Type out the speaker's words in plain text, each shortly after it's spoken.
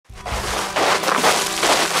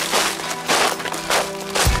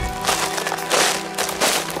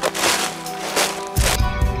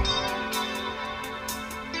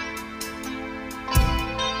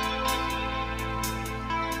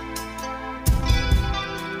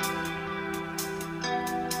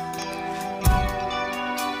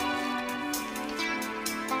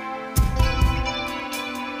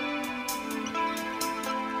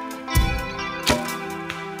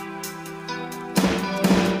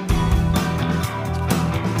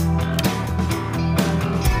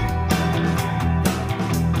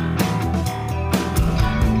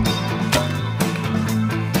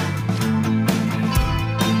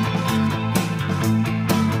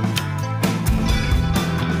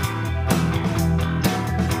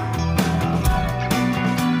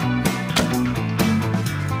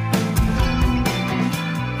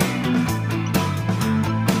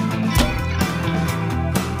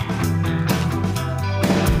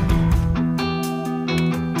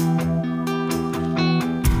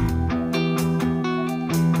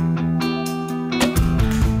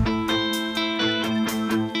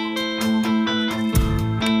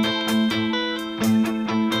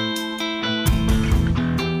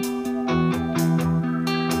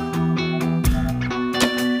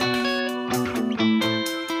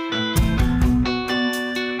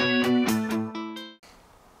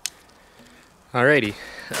Alrighty,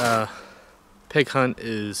 pig hunt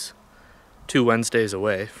is 2 Wednesdays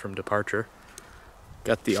away from departure.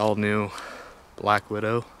 Got the all-new Black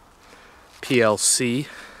Widow PLC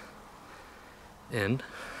in.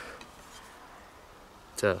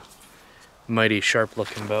 It's a mighty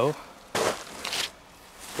sharp-looking bow.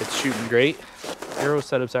 It's shooting great. Arrow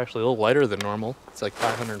setup's actually a little lighter than normal. It's like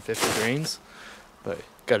 550 grains, but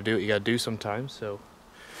gotta do what you gotta do sometimes. So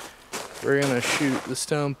we're gonna shoot the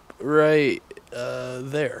stump right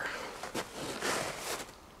there.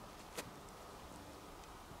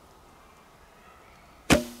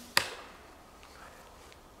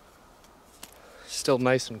 Still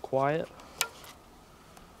nice and quiet.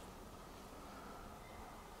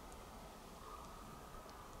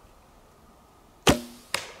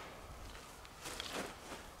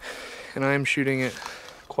 And I'm shooting it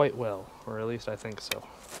quite well, or at least I think so.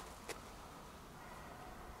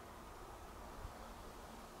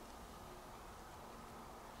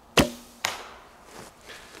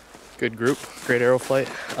 Good group, great arrow flight.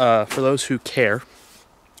 For those who care,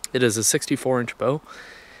 it is a 64-inch bow.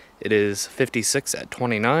 It is 56 at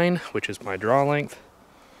 29, which is my draw length.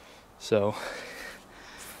 So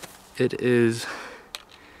it is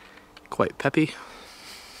quite peppy.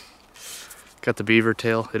 Got the beaver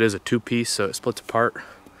tail. It is a 2-piece, so it splits apart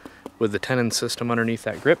with the tenon system underneath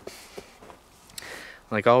that grip.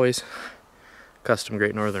 Like always, custom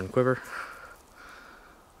Great Northern quiver.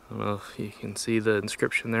 I don't know if you can see the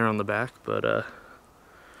inscription there on the back, but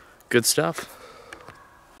good stuff.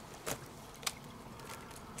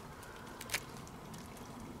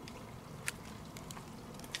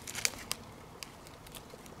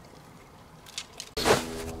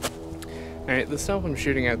 Alright, the stump I'm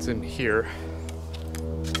shooting at's in here.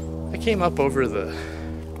 I came up over the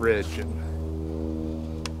ridge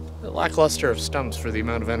and a lackluster of stumps for the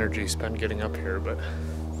amount of energy spent getting up here, but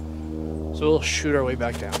so we'll shoot our way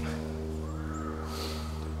back down.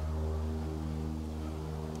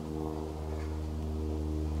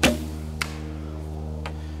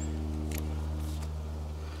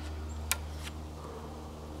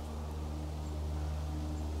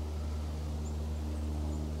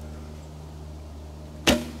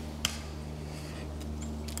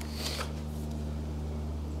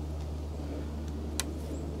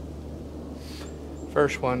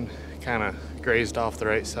 First one kind of grazed off the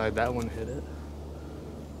right side, that one hit it.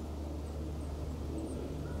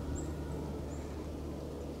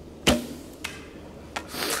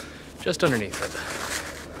 Just underneath it.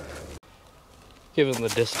 Given the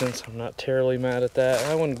distance, I'm not terribly mad at that.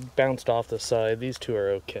 That one bounced off the side. These two are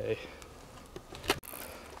okay.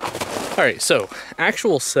 Alright, so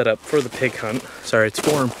actual setup for the pig hunt. Sorry, it's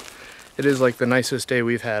warm. It is like the nicest day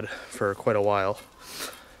we've had for quite a while.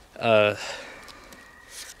 I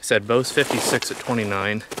said bow's 56 at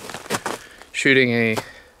 29. Shooting a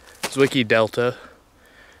Zwickey Delta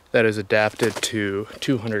that is adapted to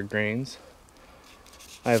 200 grains.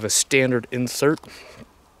 I have a standard insert,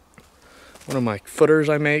 one of my footers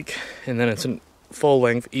I make, and then it's a full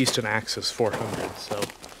length Easton Axis 400. So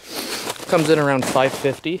comes in around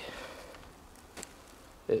 550.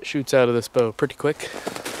 It shoots out of this bow pretty quick,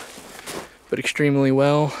 but extremely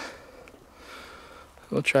well.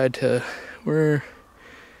 We're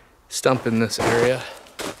stumping this area.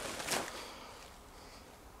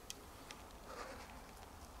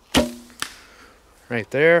 Right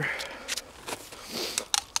there.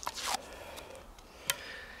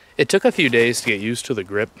 It took a few days to get used to the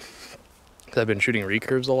grip, because I've been shooting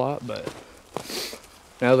recurves a lot, but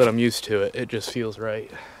now that I'm used to it, it just feels right.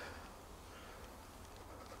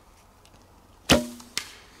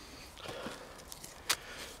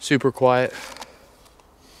 Super quiet.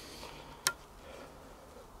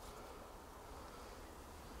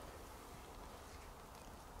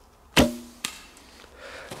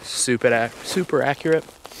 Super accurate.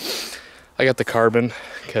 I got the carbon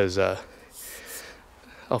because I'll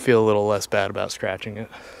feel a little less bad about scratching it.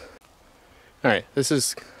 Alright, this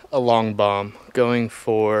is a long bomb going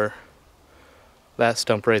for that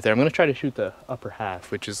stump right there. I'm going to try to shoot the upper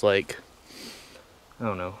half, which is like, I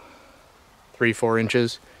don't know, 3-4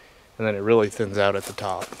 inches, and then it really thins out at the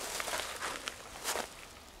top.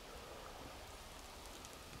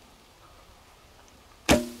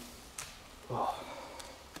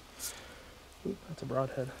 Ooh, that's a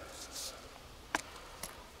broadhead.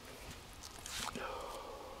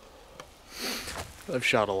 I've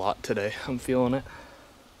shot a lot today. I'm feeling it.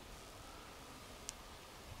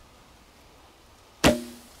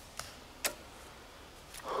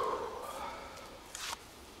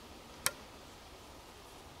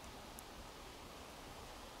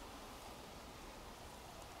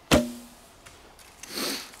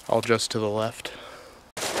 All just to the left.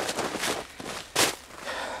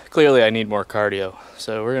 clearly I need more cardio.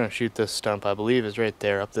 So we're gonna shoot this stump, I believe is right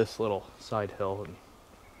there up this little side hill, and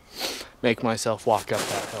make myself walk up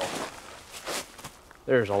that hill.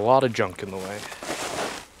 There's a lot of junk in the way.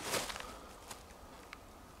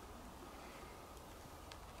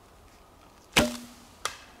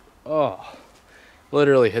 Oh,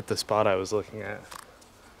 literally hit the spot I was looking at.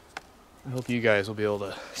 I hope you guys will be able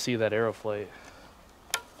to see that arrow flight.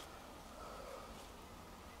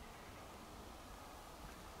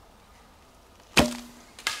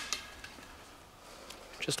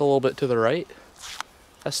 Just a little bit to the right.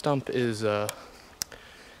 That stump is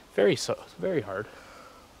very hard.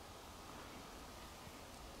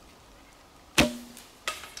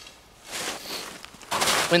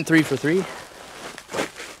 Went 3 for 3.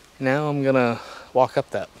 Now I'm gonna walk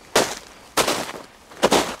up that.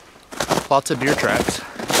 Lots of deer tracks.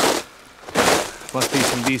 Must be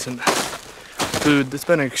some decent food. It's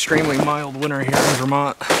been an extremely mild winter here in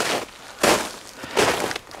Vermont.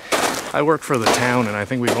 I work for the town, and I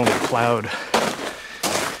think we've only plowed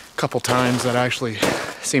a couple times that actually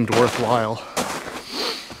seemed worthwhile.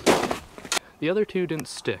 The other two didn't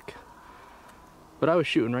stick, but I was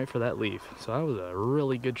shooting right for that leaf, so that was a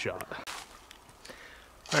really good shot.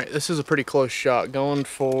 Alright, this is a pretty close shot, going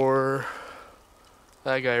for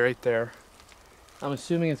that guy right there. I'm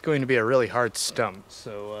assuming it's going to be a really hard stump,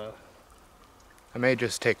 so I may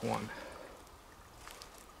just take one.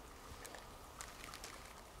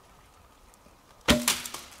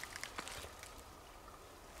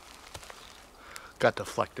 Got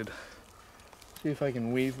deflected. See if I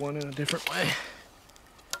can weave one in a different way.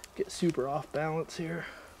 Get super off balance here.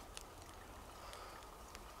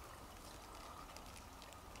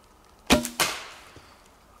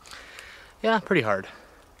 Yeah, pretty hard.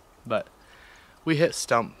 But we hit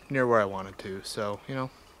stump near where I wanted to, so, you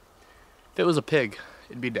know, if it was a pig,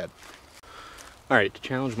 it'd be dead. Alright, to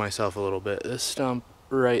challenge myself a little bit, this stump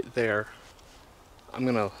right there, I'm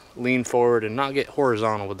gonna lean forward and not get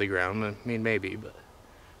horizontal with the ground. I mean, maybe, but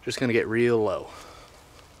just gonna get real low.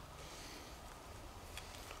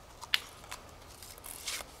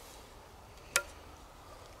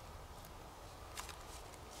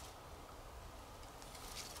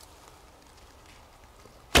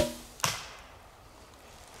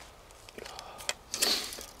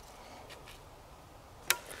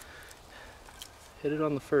 Hit it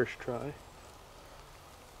on the first try.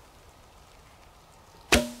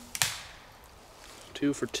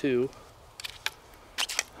 2 for 2.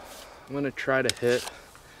 I'm gonna try to hit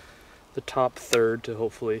the top third to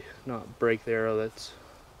hopefully not break the arrow that's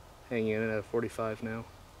hanging in it at 45 now.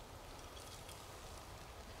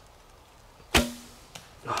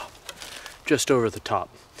 Oh, just over the top.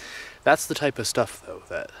 That's the type of stuff, though,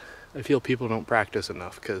 that I feel people don't practice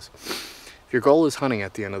enough, because if your goal is hunting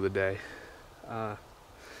at the end of the day,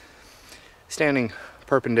 standing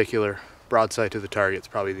perpendicular broadside to the target is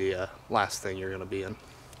probably the last thing you're going to be in.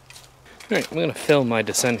 Alright, I'm going to film my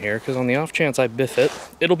descent here, because on the off chance I biff it,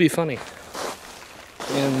 it'll be funny.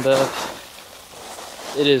 And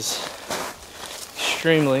it is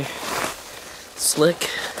extremely slick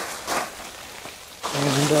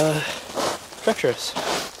and treacherous.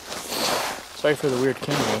 Sorry for the weird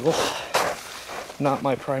camera angle. Not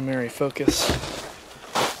my primary focus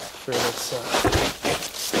for this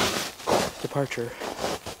departure.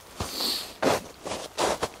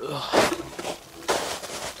 Ugh.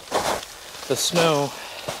 The snow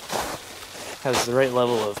has the right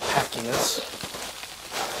level of packiness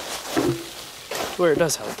to where it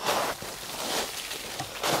does help.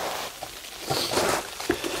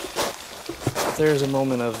 There's a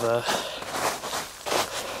moment of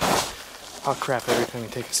oh crap every time you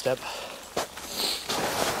take a step.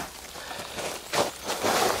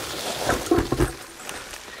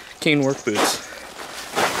 Cane work boots.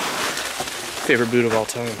 Favorite boot of all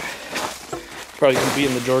time. Probably gonna be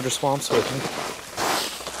in the Georgia swamps with me.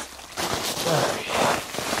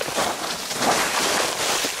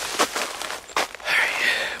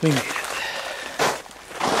 Alright, we made it.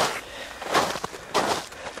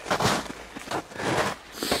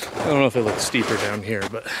 I don't know if it looks steeper down here,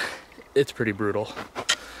 but it's pretty brutal.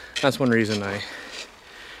 That's one reason I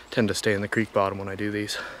tend to stay in the creek bottom when I do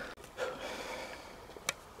these.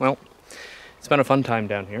 Well, it's been a fun time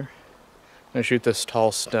down here. I'm gonna shoot this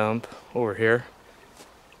tall stump over here.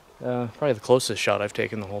 Probably the closest shot I've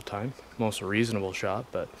taken the whole time. Most reasonable shot,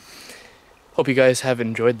 but hope you guys have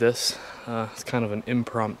enjoyed this. It's kind of an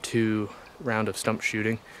impromptu round of stump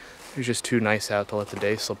shooting. It was just too nice out to let the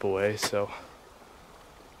day slip away, so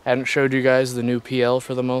I hadn't showed you guys the new PL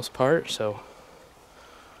for the most part, so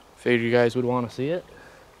figured you guys would want to see it.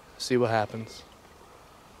 See what happens.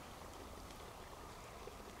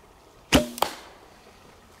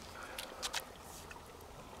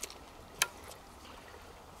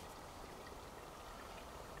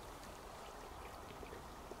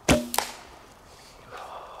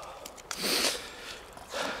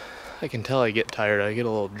 I can tell I get tired. I get a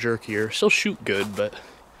little jerkier. Still shoot good, but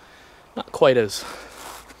not quite as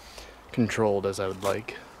controlled as I would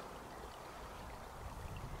like.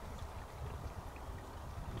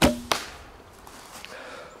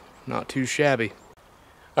 Not too shabby.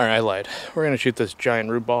 Alright, I lied. We're going to shoot this giant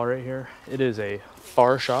root ball right here. It is a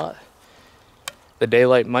far shot. The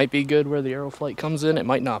daylight might be good where the arrow flight comes in. It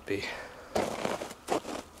might not be.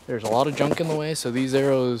 There's a lot of junk in the way, so these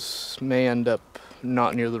arrows may end up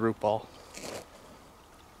not near the root ball.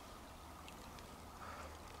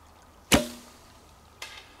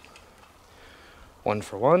 One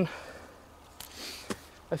for one.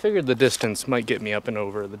 I figured the distance might get me up and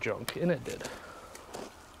over the junk, and it did.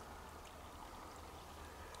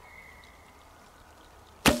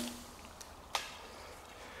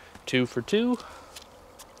 Two for two.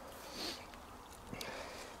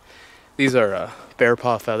 These are bear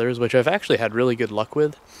paw feathers, which I've actually had really good luck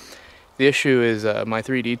with. The issue is my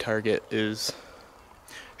 3D target is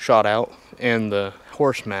shot out, and the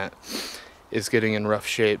horse mat is getting in rough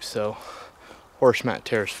shape, so horse mat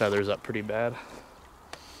tears feathers up pretty bad.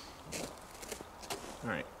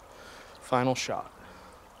 Alright, final shot.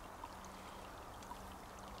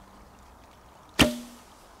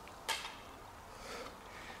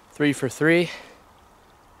 Three for three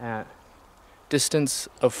at distance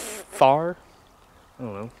of far, I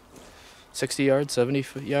don't know, 60 yards, 70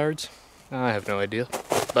 yards? I have no idea.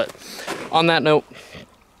 But on that note,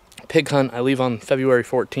 pig hunt, I leave on February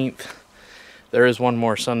 14th. There is one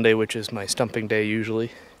more Sunday, which is my stumping day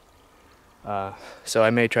usually. So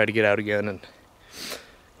I may try to get out again and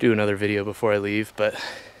do another video before I leave. But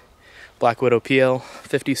Black Widow PL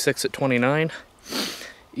 56 at 29,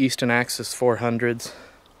 Easton Axis 400s,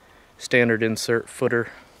 standard insert footer,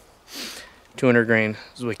 200 grain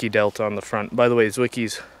Zwickey Delta on the front. By the way,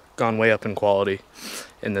 Zwickey's gone way up in quality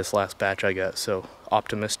in this last batch I got, so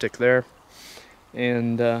optimistic there.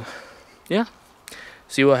 And yeah,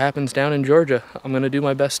 see what happens down in Georgia. I'm gonna do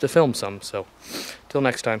my best to film some, so till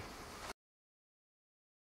next time.